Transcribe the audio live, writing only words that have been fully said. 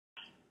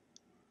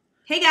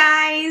Hey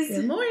guys!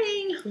 Good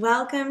morning!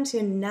 Welcome to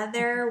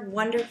another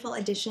wonderful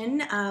edition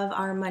of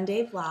our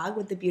Monday vlog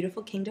with the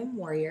beautiful Kingdom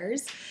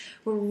Warriors.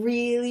 We're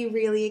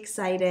really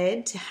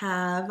excited to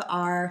have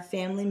our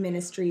family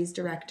ministries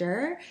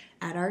director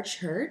at our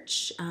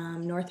church,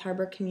 North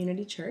Harbor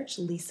Community Church,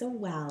 Lisa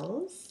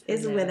Wells,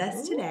 is with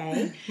us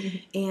today.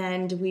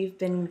 And we've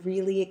been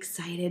really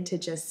excited to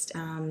just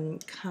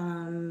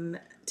come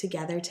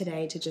together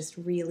today to just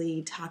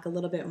really talk a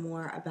little bit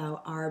more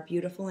about our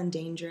beautiful and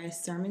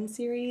dangerous sermon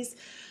series.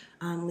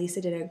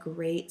 Lisa did a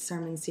great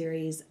sermon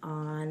series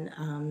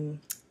on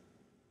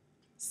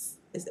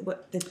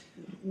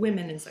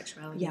Women and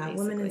sexuality. Yeah,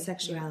 basically. women and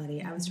sexuality.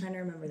 Yeah. I was trying to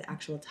remember the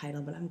actual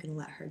title, but I'm going to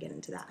let her get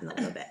into that in a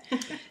little bit.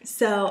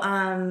 So,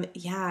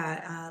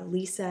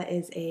 Lisa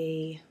is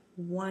a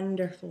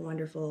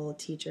wonderful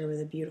teacher with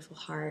a beautiful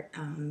heart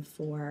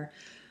for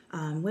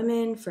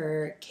women,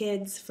 for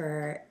kids,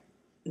 for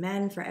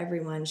men, for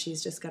everyone.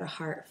 She's just got a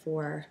heart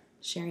for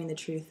sharing the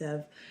truth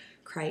of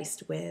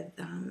Christ with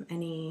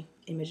any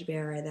image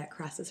bearer that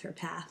crosses her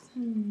path.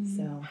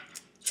 So,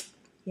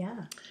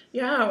 yeah.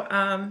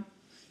 Yeah.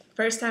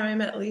 First time I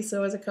met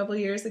Lisa was a couple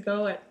years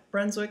ago at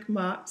Brunswick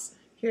MOPS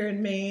here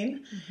in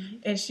Maine.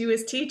 And she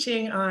was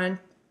teaching on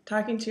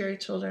talking to your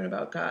children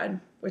about God,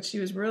 which she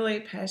was really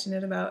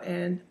passionate about.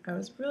 And I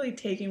was really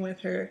taken with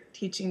her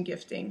teaching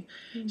gifting.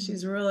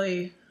 She's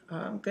really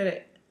good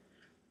at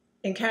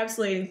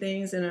encapsulating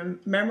things in a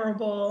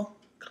memorable,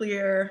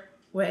 clear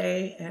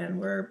way.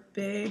 And we're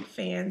big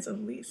fans of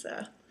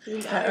Lisa.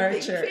 At our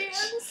church.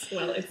 Fans.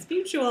 Well, it's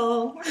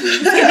mutual.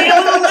 It's gonna be a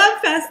little love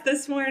fest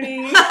this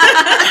morning.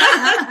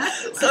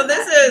 So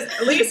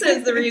Lisa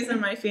is the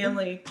reason my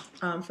family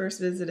first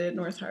visited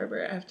North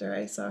Harbor after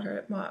I saw her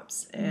at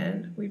MOPS,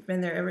 and we've been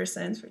there ever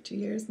since for 2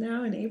 years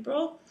now in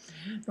April.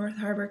 North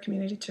Harbor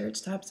Community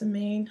Church, Topsham,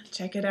 Maine.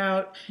 Check it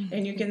out,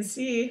 and you can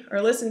see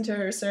or listen to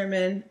her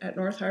sermon at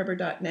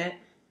northharbor.net.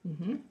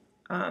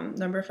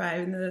 Number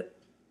 5 in the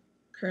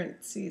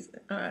current season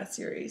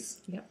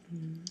series. Yep.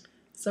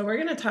 So we're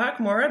going to talk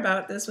more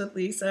about this with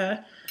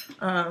Lisa.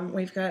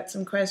 We've got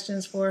some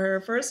questions for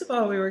her. First of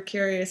all, we were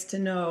curious to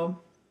know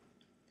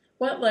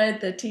what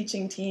led the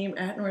teaching team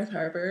at North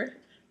Harbor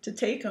to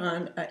take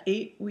on an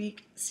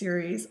 8-week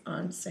series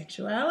on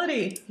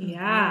sexuality.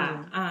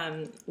 Yeah.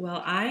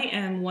 Well, I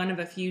am one of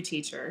a few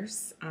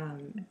teachers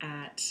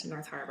at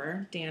North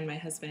Harbor. Dan, my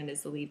husband,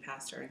 is the lead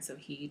pastor, and so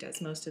he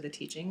does most of the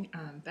teaching.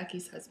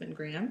 Becky's husband,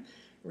 Graham,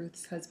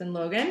 Ruth's husband,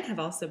 Logan, have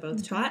also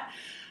both taught.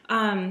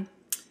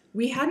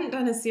 We hadn't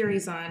done a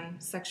series on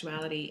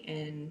sexuality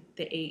in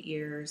the 8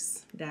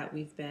 years that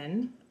we've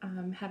been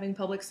having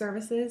public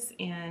services,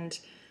 and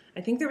I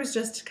think there was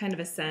just kind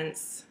of a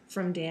sense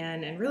from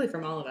Dan and really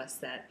from all of us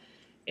that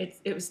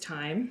it was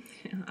time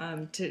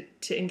to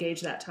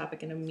engage that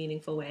topic in a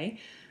meaningful way.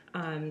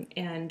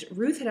 And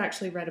Ruth had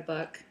actually read a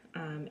book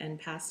and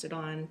passed the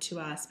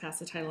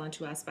title on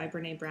to us by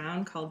Brene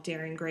Brown called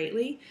Daring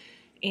Greatly,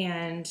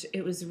 and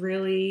it was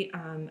really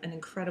an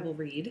incredible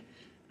read.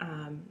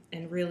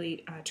 And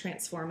really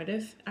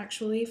transformative,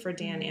 actually, for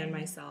Dan and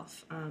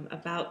myself,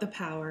 about the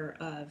power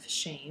of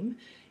shame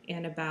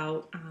and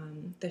about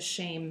the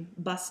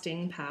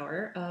shame-busting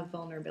power of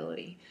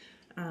vulnerability.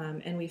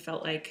 And we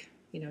felt like,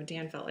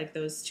 Dan felt like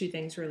those two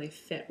things really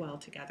fit well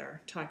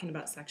together, talking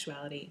about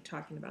sexuality,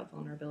 talking about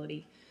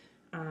vulnerability.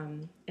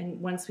 And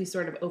once we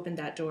sort of opened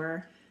that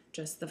door,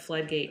 just the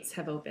floodgates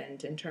have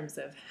opened in terms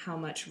of how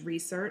much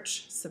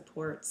research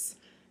supports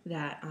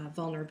that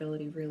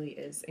vulnerability really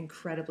is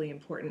incredibly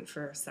important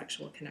for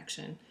sexual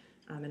connection.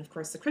 And of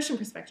course, the Christian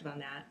perspective on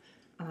that,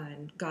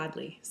 on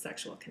godly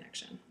sexual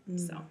connection.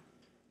 So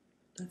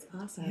That's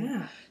awesome.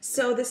 Yeah.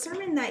 So the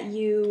sermon that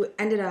you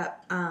ended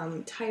up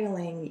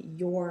titling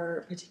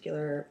your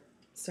particular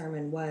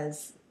sermon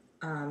was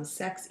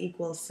Sex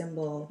Equals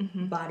Symbol,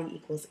 Body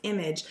Equals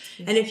Image.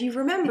 And if you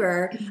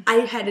remember, I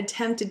had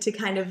attempted to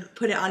kind of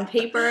put it on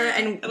paper,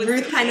 and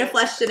Ruth kind of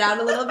fleshed it out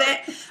a little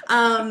bit.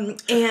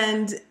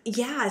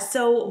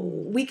 So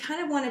we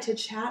kind of wanted to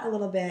chat a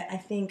little bit, I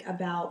think,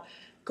 about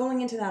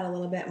going into that a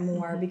little bit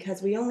more,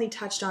 because we only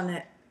touched on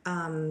it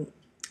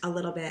a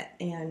little bit,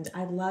 and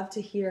I'd love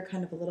to hear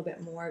kind of a little bit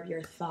more of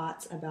your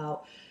thoughts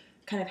about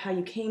kind of how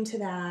you came to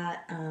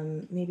that,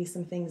 maybe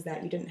some things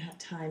that you didn't have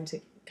time to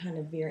kind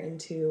of veer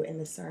into in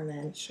the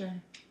sermon. Sure.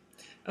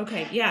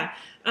 Okay, yeah.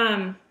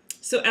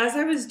 So as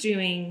I was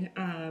doing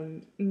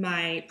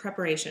my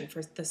preparation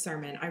for the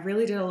sermon, I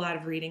really did a lot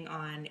of reading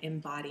on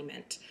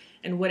embodiment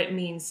and what it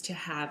means to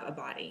have a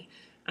body.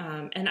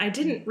 And I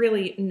didn't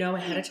really know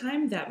ahead of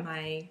time that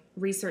my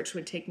research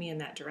would take me in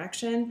that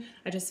direction.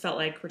 I just felt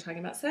like we're talking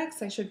about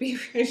sex. I should be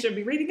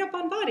reading up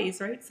on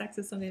bodies, right? Sex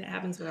is something that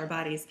happens with our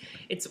bodies.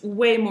 It's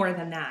way more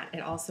than that.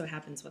 It also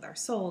happens with our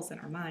souls and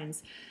our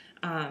minds.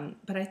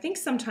 But I think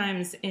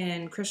sometimes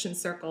in Christian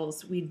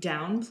circles, we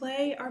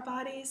downplay our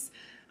bodies,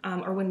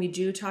 or when we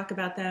do talk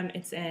about them,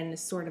 it's in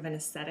sort of an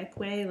aesthetic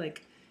way,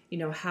 like,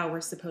 how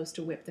we're supposed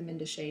to whip them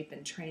into shape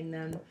and train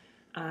them.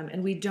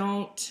 And we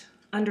don't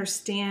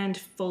understand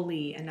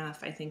fully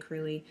enough, I think,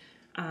 really,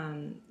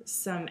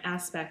 some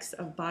aspects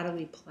of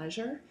bodily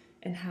pleasure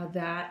and how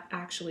that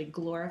actually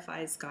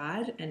glorifies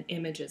God and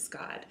images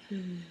God.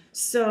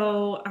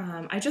 So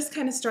I just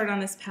kind of started on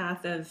this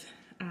path of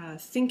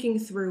thinking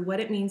through what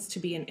it means to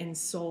be an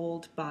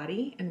ensouled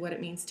body and what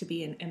it means to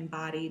be an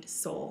embodied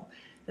soul,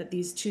 that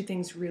these two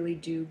things really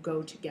do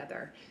go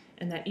together,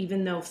 and that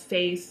even though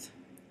faith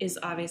is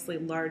obviously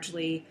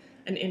largely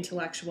an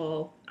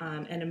intellectual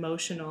and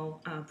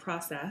emotional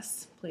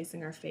process,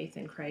 placing our faith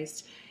in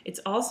Christ, it's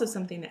also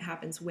something that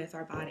happens with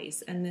our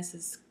bodies. And this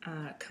is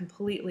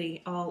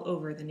completely all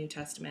over the New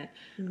Testament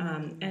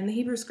and the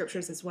Hebrew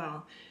Scriptures as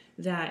well,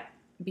 that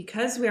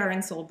because we are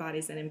ensouled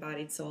bodies and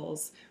embodied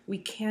souls, we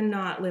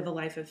cannot live a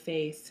life of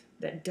faith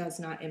that does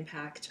not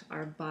impact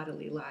our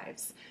bodily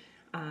lives.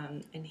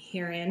 And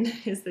herein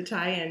is the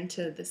tie-in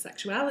to the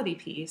sexuality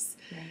piece.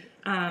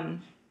 Right.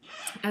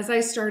 As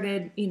I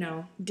started,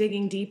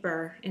 digging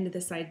deeper into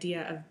this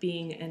idea of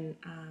being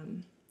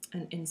an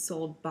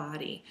ensouled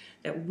body,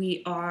 that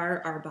we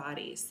are our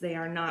bodies. They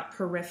are not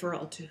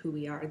peripheral to who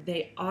we are.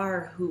 They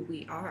are who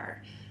we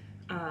are.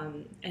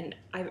 And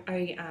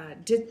I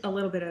did a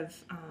little bit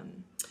of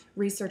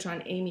research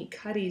on Amy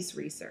Cuddy's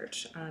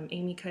research.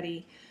 Amy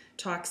Cuddy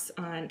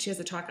she has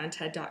a talk on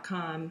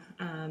TED.com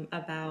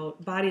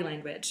about body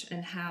language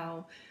and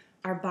how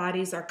our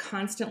bodies are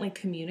constantly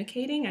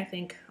communicating. I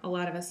think a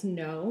lot of us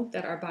know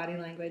that our body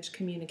language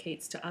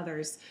communicates to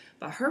others,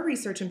 but her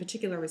research in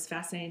particular was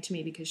fascinating to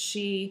me because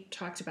she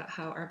talked about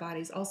how our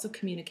bodies also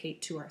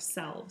communicate to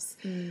ourselves.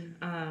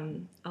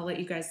 I'll let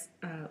you guys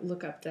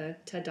look up the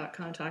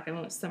TED.com talk. I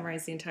won't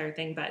summarize the entire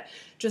thing, but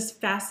just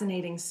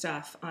fascinating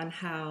stuff on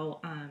how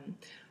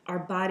our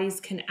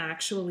bodies can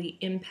actually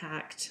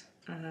impact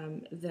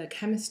the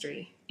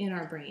chemistry in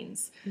our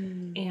brains.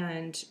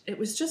 And it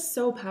was just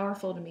so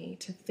powerful to me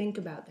to think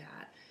about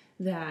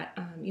that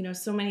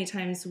so many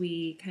times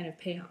we kind of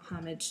pay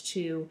homage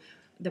to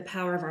the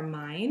power of our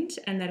mind,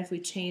 and that if we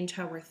change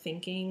how we're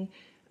thinking,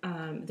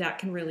 that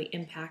can really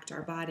impact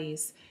our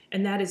bodies.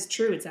 And that is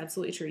true. It's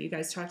absolutely true. You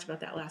guys talked about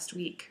that last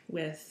week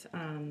with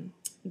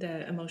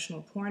the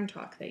emotional porn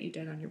talk that you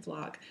did on your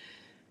vlog.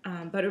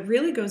 But it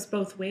really goes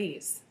both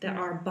ways, that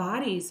our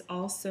bodies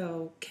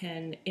also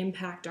can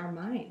impact our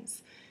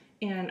minds.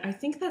 And I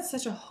think that's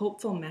such a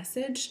hopeful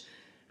message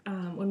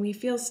when we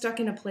feel stuck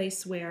in a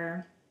place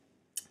where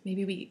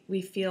maybe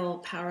we feel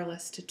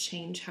powerless to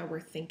change how we're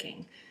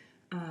thinking.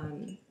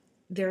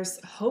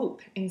 There's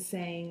hope in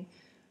saying,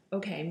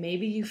 okay,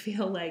 maybe you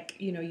feel like,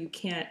 you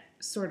can't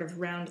sort of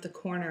round the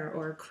corner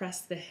or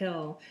crest the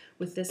hill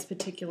with this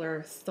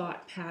particular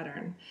thought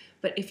pattern.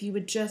 But if you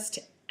would just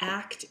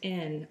act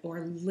in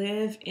or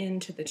live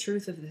into the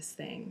truth of this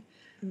thing,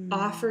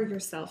 offer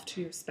yourself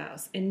to your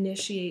spouse,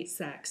 initiate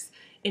sex,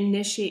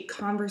 initiate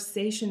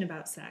conversation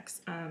about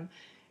sex,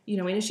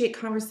 initiate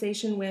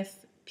conversation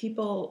with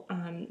people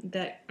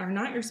that are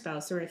not your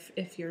spouse, or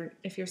if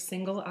you're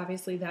single,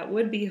 obviously that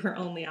would be your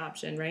only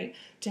option, right?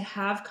 To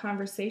have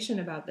conversation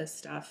about this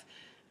stuff,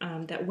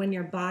 that when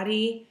your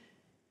body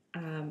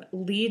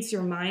leads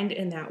your mind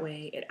in that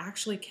way, it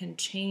actually can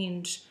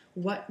change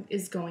what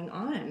is going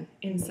on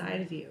inside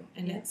of you.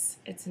 And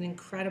it's an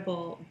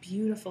incredible,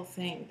 beautiful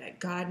thing that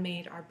God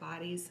made our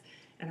bodies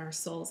and our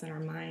souls and our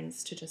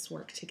minds to just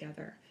work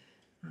together.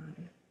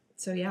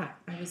 So yeah,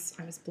 I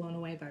was blown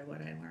away by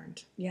what I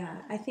learned. Yeah,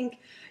 I think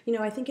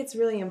it's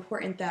really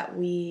important that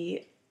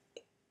we,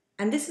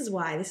 and this is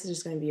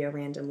just going to be a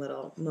random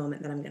little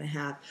moment that I'm going to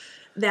have,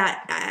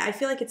 that I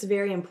feel like it's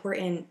very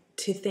important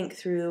to think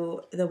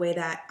through the way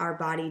that our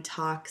body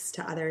talks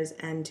to others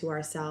and to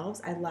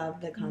ourselves. I love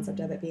the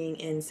concept of it being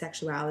in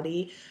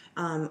sexuality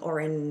or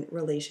in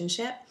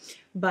relationship,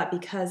 but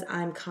because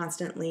I'm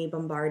constantly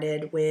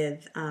bombarded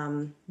with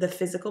the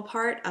physical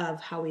part of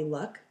how we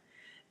look,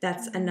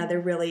 that's another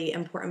really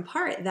important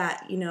part,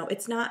 that,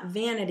 it's not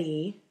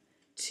vanity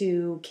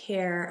to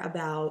care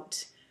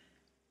about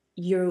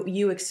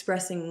you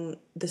expressing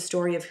the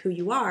story of who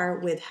you are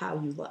with how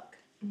you look.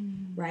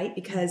 Right?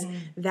 Because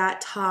that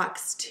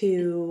talks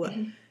to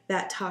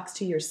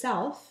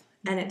yourself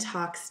and it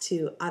talks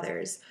to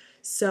others.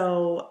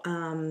 So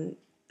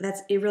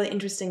that's really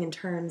interesting in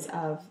terms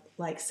of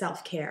like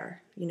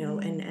self-care,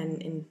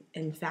 and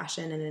in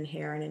fashion and in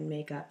hair and in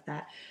makeup,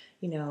 that,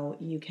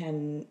 you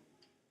can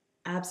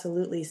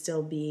absolutely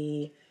still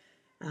be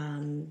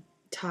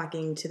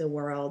talking to the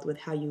world with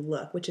how you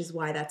look, which is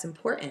why that's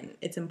important.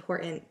 It's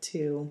important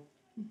to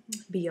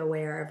be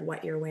aware of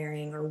what you're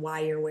wearing or why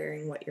you're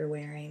wearing what you're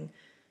wearing.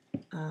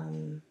 I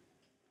don't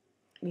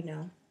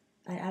know.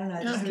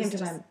 It just came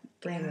to my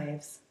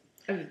brainwaves.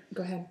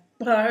 Go ahead.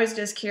 Well, I was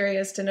just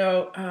curious to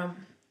know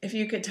if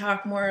you could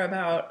talk more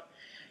about,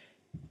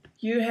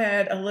 you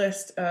had a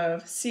list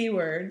of C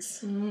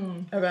words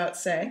about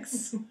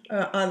sex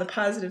on the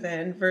positive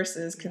end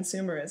versus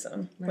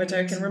consumerism, which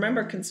I can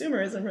remember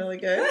consumerism really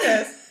good.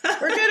 Yes,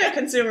 we're good at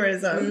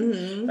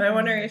consumerism. But I'm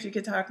wondering if you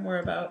could talk more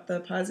about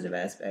the positive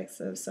aspects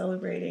of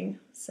celebrating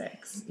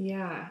sex.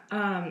 Yeah.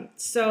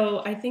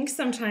 So I think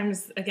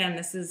sometimes, again,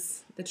 this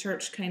is the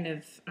church kind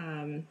of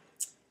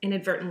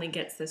inadvertently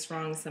gets this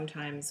wrong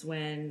sometimes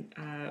when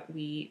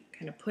we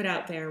kind of put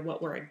out there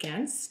what we're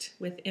against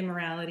with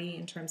immorality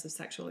in terms of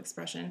sexual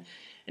expression,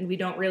 and we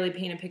don't really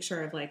paint a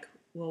picture of like,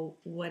 well,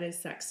 what is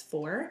sex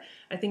for?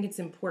 I think it's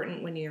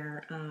important when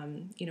you're,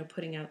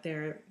 putting out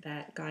there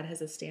that God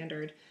has a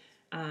standard,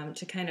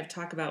 to kind of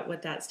talk about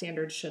what that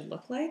standard should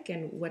look like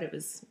and what it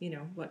was,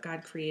 what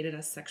God created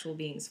us sexual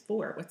beings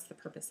for. What's the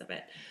purpose of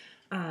it?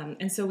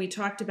 And so we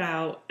talked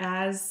about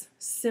as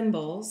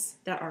symbols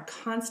that are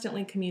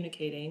constantly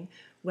communicating,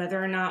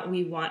 whether or not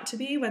we want to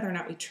be, whether or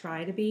not we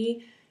try to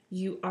be,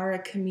 you are a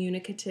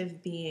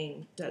communicative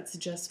being. That's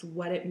just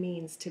what it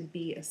means to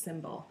be a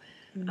symbol.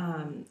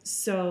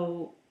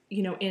 So,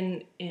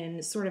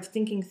 in sort of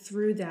thinking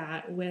through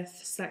that with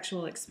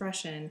sexual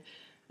expression,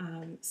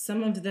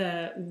 some of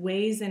the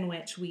ways in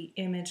which we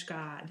image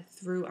God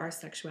through our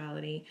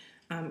sexuality,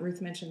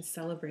 Ruth mentioned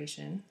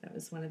celebration. That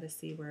was one of the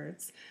C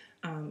words.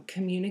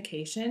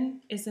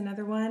 Communication is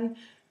another one.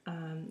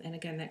 And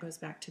again, that goes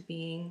back to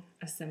being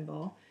a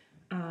symbol.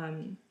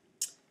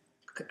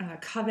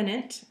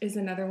 Covenant is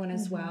another one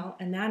as well.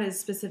 And that is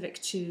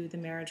specific to the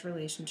marriage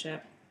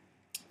relationship.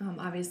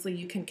 Obviously,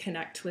 you can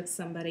connect with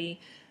somebody,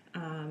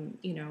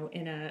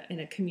 in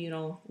a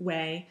communal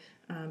way,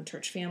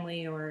 church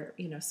family or,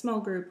 small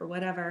group or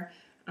whatever,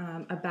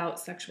 about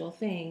sexual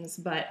things.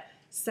 But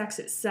sex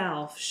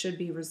itself should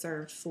be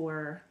reserved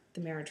for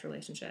the marriage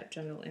relationship.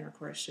 Genital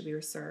intercourse should be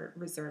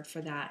reserved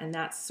for that. And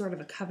that's sort of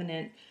a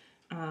covenant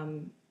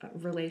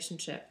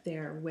relationship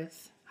there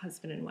with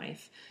husband and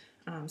wife.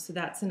 So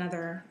that's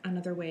another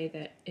way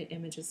that it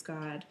images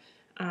God.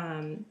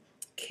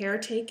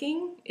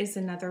 Caretaking is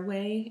another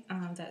way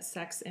that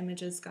sex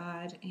images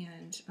God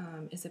and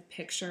is a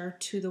picture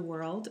to the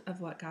world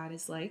of what God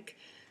is like.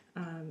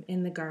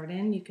 In the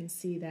garden, you can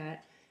see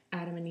that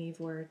Adam and Eve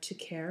were to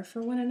care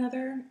for one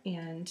another,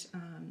 and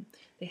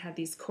they had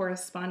these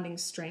corresponding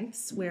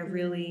strengths where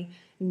really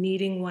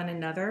needing one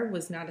another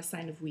was not a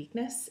sign of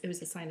weakness. It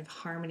was a sign of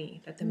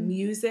harmony, that the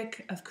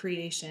music of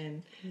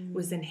creation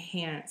was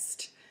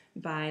enhanced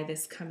by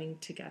this coming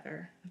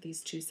together of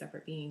these two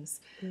separate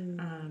beings.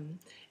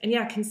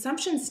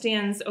 Consumption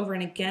stands over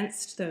and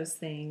against those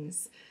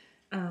things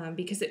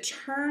because it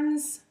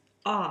turns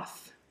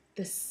off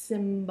the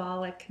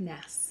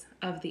symbolicness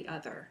of the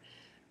other.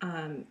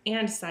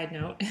 And side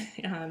note,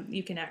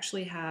 you can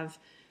actually have,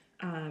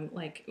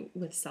 like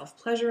with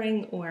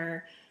self-pleasuring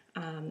or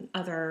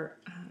other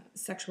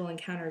sexual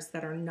encounters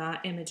that are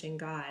not imaging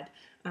God,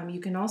 you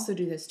can also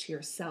do this to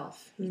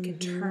yourself. You can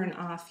turn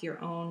off your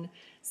own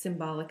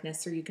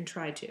symbolicness, or you can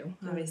try to.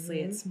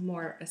 Obviously, it's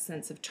more a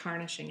sense of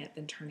tarnishing it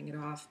than turning it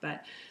off.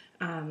 But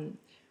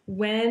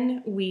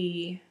when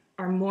we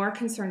are more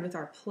concerned with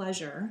our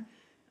pleasure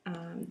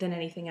than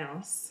anything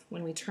else,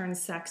 when we turn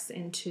sex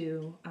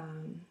into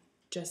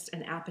just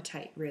an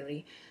appetite,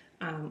 really,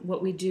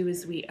 what we do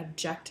is we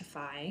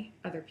objectify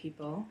other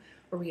people,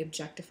 or we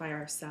objectify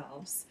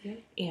ourselves,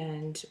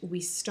 and we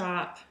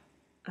stop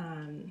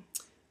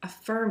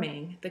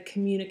affirming the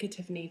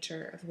communicative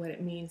nature of what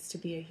it means to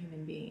be a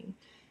human being.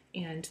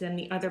 And then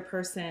the other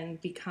person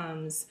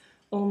becomes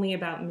only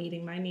about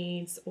meeting my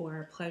needs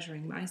or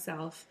pleasuring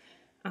myself,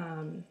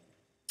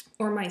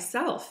 or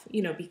myself,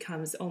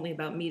 becomes only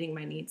about meeting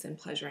my needs and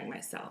pleasuring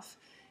myself.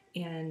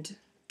 And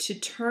to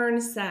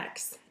turn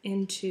sex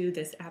into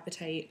this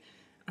appetite,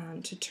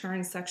 to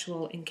turn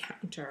sexual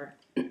encounter,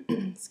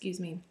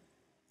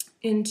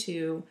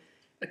 into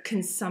a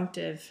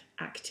consumptive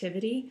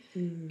activity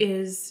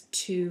is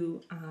to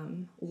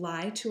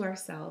lie to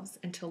ourselves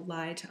and to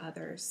lie to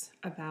others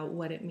about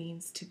what it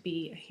means to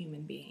be a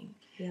human being.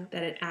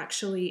 That it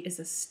actually is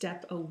a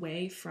step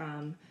away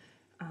from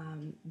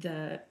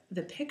the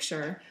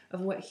picture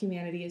of what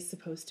humanity is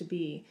supposed to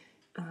be.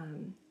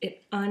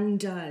 It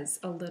undoes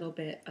a little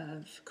bit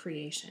of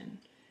creation.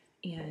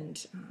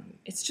 And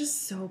it's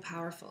just so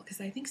powerful,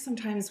 because I think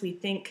sometimes we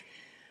think,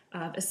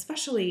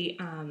 especially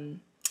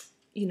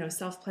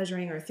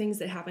self-pleasuring or things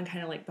that happen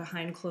kind of like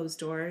behind closed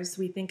doors,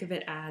 we think of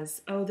it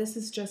as, oh, this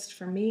is just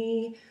for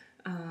me.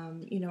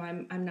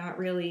 I'm not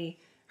really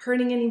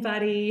hurting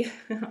anybody.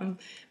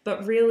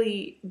 But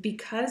really,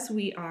 because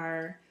we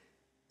are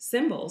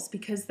symbols,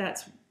 because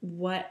that's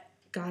what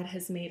God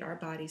has made our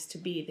bodies to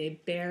be,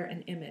 they bear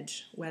an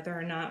image. Whether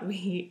or not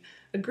we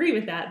agree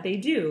with that, they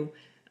do.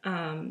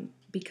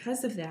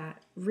 Because of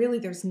that, really,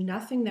 there's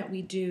nothing that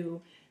we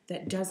do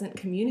that doesn't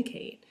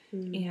communicate.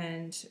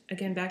 And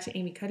again, back to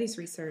Amy Cuddy's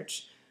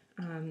research,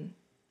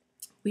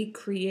 we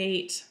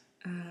create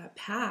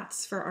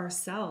paths for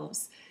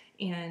ourselves.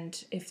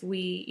 And if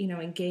we,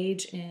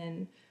 engage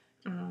in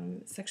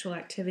sexual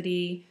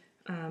activity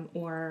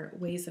or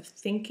ways of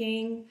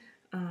thinking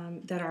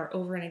that are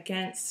over and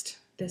against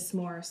this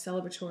more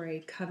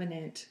celebratory,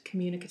 covenant,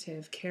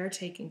 communicative,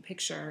 caretaking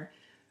picture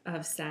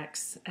of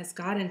sex as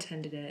God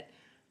intended it,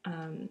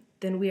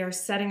 then we are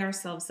setting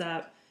ourselves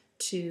up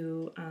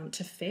to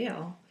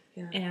fail.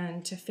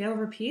 And to fail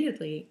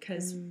repeatedly,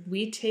 because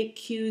we take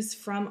cues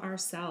from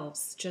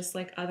ourselves, just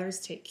like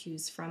others take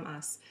cues from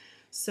us.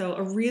 So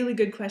a really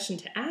good question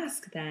to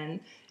ask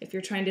then, if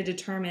you're trying to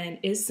determine,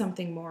 is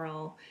something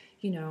moral,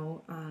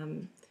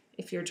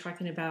 if you're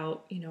talking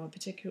about, a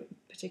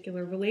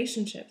particular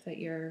relationship that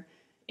you're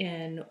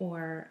in,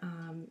 or,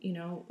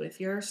 if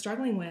you're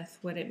struggling with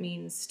what it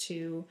means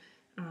to,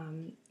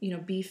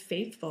 be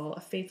faithful,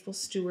 a faithful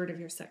steward of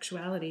your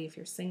sexuality, if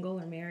you're single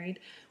or married.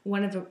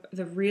 One of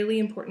the really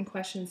important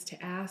questions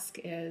to ask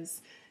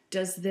is,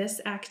 does this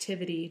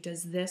activity,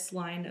 does this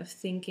line of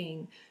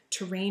thinking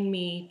terrain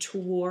me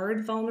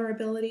toward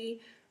vulnerability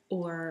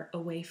or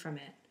away from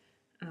it?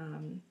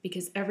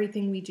 Because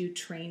everything we do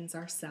trains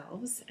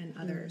ourselves and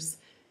others.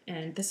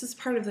 And this is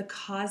part of the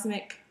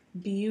cosmic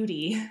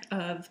beauty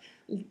of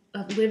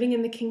living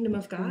in the kingdom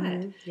of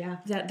God. Yeah.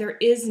 That there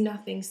is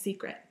nothing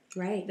secret.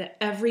 Right. That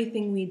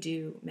everything we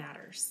do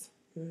matters.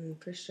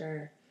 For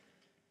sure.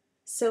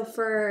 So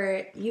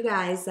for you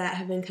guys that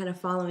have been kind of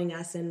following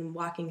us and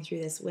walking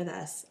through this with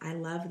us, I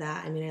love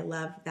that. I mean, I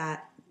love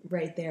that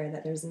right there,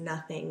 that there's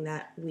nothing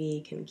that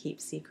we can keep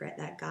secret,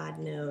 that God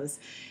knows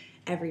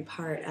every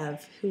part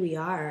of who we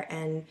are.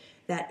 And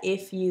that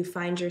if you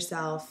find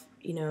yourself,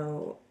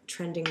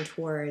 trending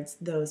towards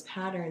those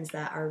patterns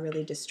that are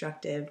really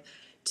destructive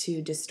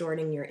to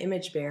distorting your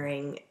image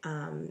bearing,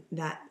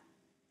 that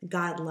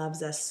God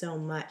loves us so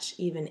much,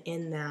 even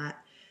in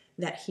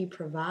that he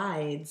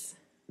provides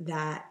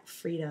that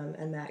freedom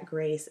and that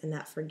grace and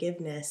that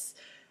forgiveness.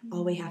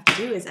 All we have to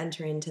do is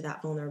enter into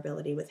that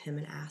vulnerability with him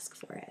and ask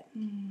for it.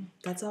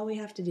 That's all we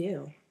have to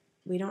do.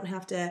 We don't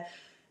have to,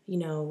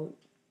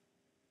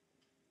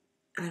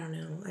 I don't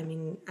know. I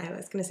mean, I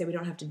was going to say we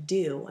don't have to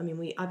do. I mean,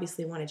 we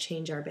obviously want to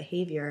change our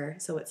behavior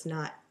so it's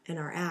not in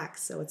our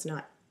acts, so it's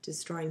not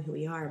destroying who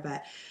we are.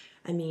 But,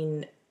 I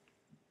mean,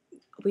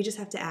 we just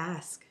have to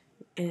ask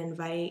and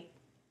invite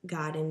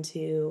God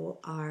into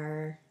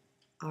our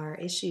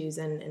issues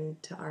and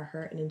into our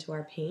hurt and into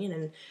our pain,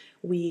 and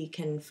we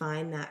can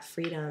find that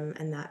freedom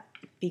and that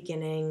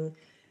beginning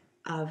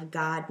of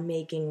God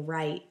making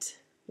right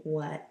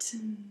what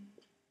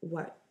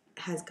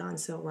has gone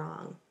so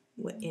wrong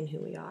in who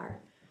we are,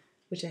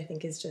 which I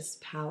think is just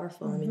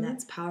powerful. I mean,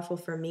 that's powerful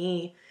for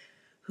me,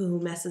 who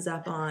messes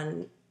up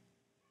on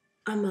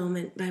a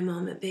moment by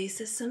moment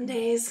basis. Some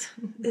days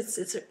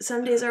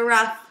some days are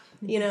rough.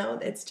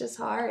 It's just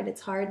hard.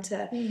 It's hard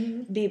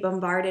to be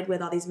bombarded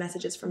with all these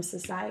messages from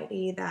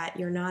society that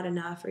you're not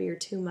enough or you're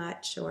too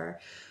much,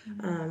 or,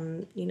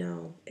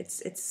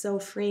 it's so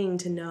freeing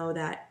to know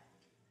that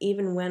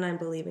even when I'm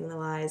believing the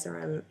lies or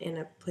I'm in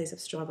a place of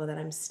struggle, that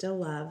I'm still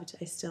loved.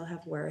 I still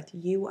have worth.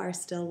 You are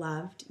still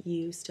loved.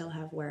 You still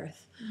have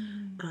worth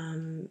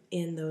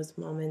in those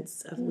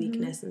moments of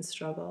weakness and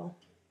struggle.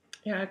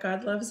 Yeah,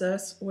 God loves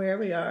us where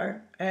we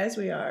are, as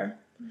we are.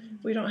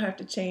 We don't have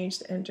to change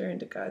to enter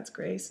into God's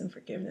grace and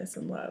forgiveness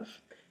and love.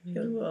 He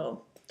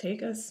will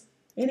take us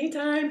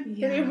anytime,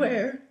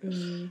 anywhere.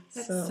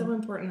 That's so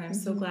important. I'm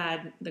so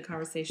glad the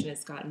conversation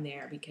has gotten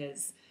there,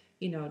 because,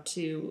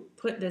 to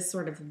put this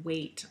sort of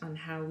weight on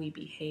how we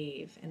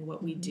behave and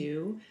what we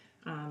do,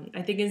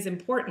 I think is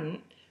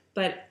important,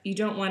 but you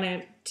don't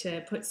want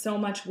to put so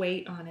much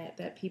weight on it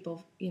that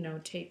people,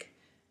 take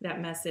that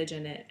message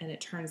and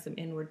it turns them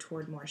inward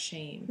toward more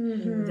shame.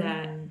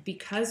 That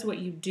because what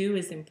you do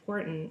is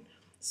important,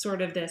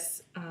 sort of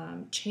this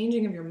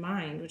changing of your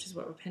mind, which is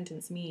what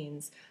repentance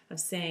means,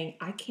 of saying,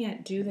 I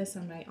can't do this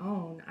on my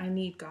own. I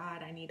need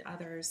God. I need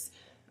others.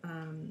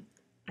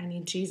 I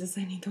need Jesus.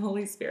 I need the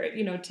Holy Spirit,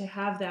 to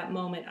have that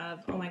moment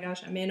of, oh my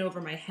gosh, I'm in over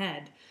my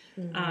head.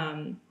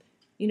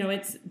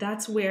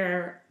 That's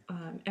where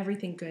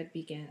everything good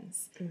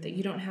begins. That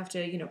you don't have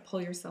to,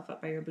 pull yourself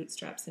up by your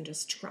bootstraps and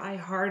just try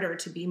harder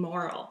to be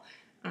moral.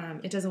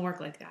 It doesn't work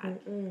like that.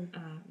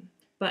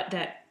 But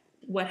that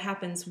what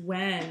happens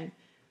when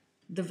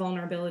the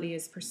vulnerability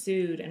is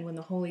pursued and when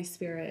the Holy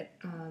Spirit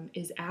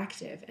is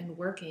active and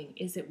working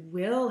is it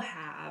will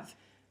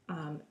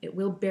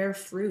bear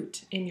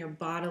fruit in your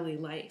bodily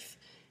life.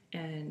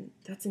 And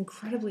that's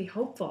incredibly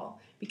hopeful,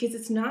 because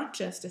it's not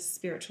just a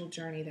spiritual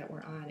journey that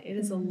we're on. It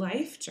is a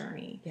life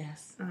journey.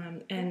 Yes.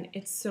 And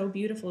it's so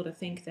beautiful to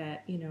think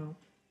that,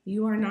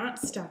 you are not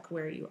stuck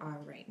where you are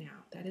right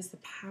now. That is the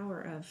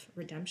power of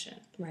redemption.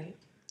 Right.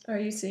 Are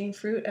you seeing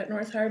fruit at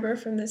North Harbor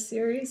from this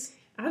series?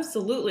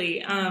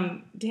 Absolutely.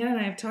 Dan and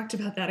I have talked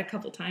about that a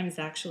couple times,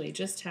 actually,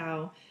 just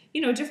how,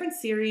 different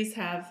series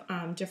have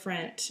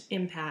different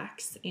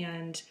impacts.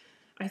 And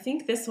I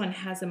think this one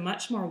has a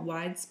much more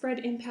widespread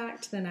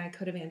impact than I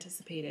could have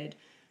anticipated.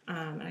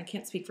 And I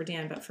can't speak for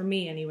Dan, but for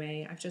me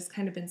anyway, I've just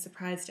kind of been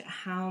surprised at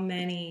how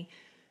many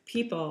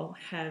people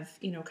have,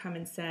 come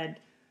and said,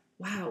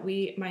 wow,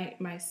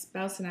 my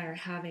spouse and I are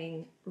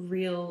having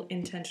real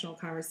intentional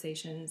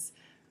conversations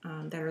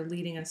that are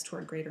leading us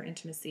toward greater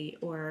intimacy,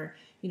 or,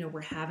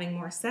 we're having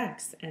more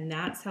sex and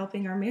that's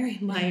helping our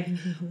married life,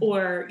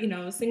 or,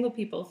 single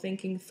people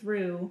thinking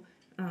through,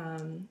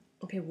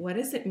 okay, what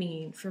does it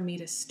mean for me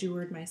to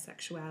steward my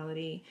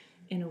sexuality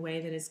in a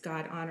way that is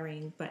God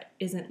honoring, but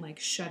isn't like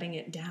shutting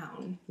it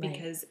down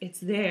because it's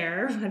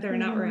there, whether or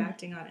not we're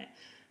acting on it.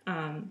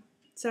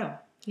 So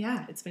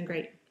yeah, it's been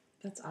great.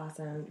 That's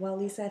awesome. Well,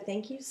 Lisa,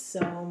 thank you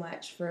so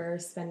much for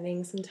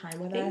spending some time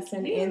with Thank us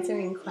and you.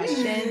 answering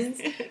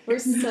questions. We're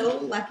so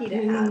lucky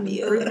to have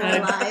you in our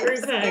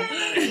lives.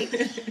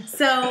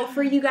 So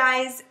for you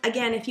guys,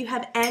 again, if you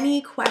have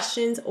any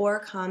questions or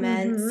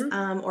comments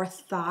or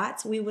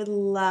thoughts, we would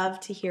love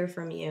to hear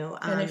from you.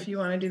 And if you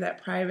want to do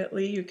that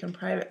privately, you can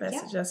private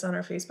message us on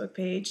our Facebook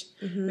page.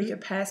 We could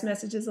pass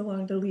messages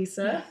along to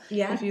Lisa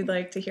if you'd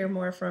like to hear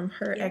more from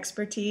her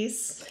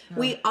expertise.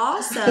 We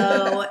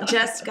also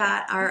just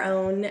got our own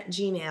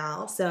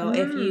Gmail. So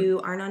if you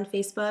aren't on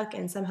Facebook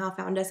and somehow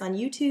found us on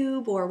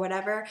YouTube or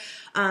whatever,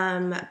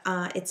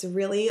 it's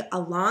really a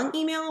long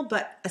email,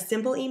 but a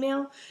simple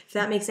email, if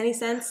that makes any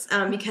sense,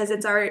 because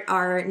it's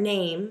our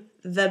name,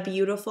 The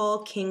Beautiful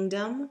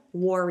Kingdom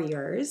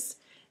Warriors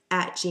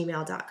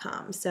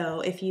 @gmail.com. So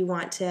if you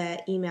want to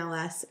email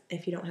us,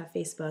 if you don't have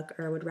Facebook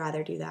or would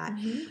rather do that,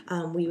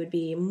 we would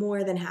be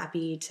more than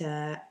happy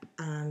to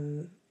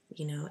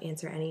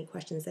answer any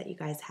questions that you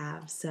guys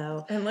have.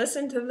 So and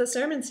listen to the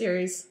sermon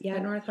series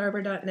at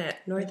northharbor.net.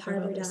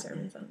 northharbor.net.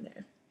 Sermons on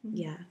there.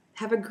 Yeah.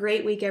 Have a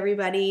great week,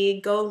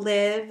 everybody. Go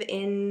live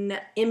in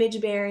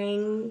image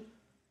bearing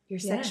your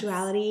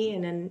sexuality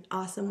in an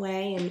awesome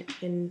way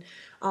and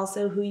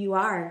also who you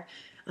are.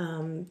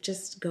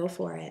 Just go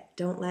for it.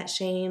 Don't let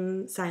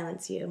shame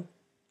silence you.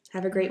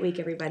 Have a great week,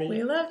 everybody.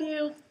 We love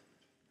you.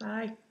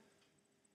 Bye.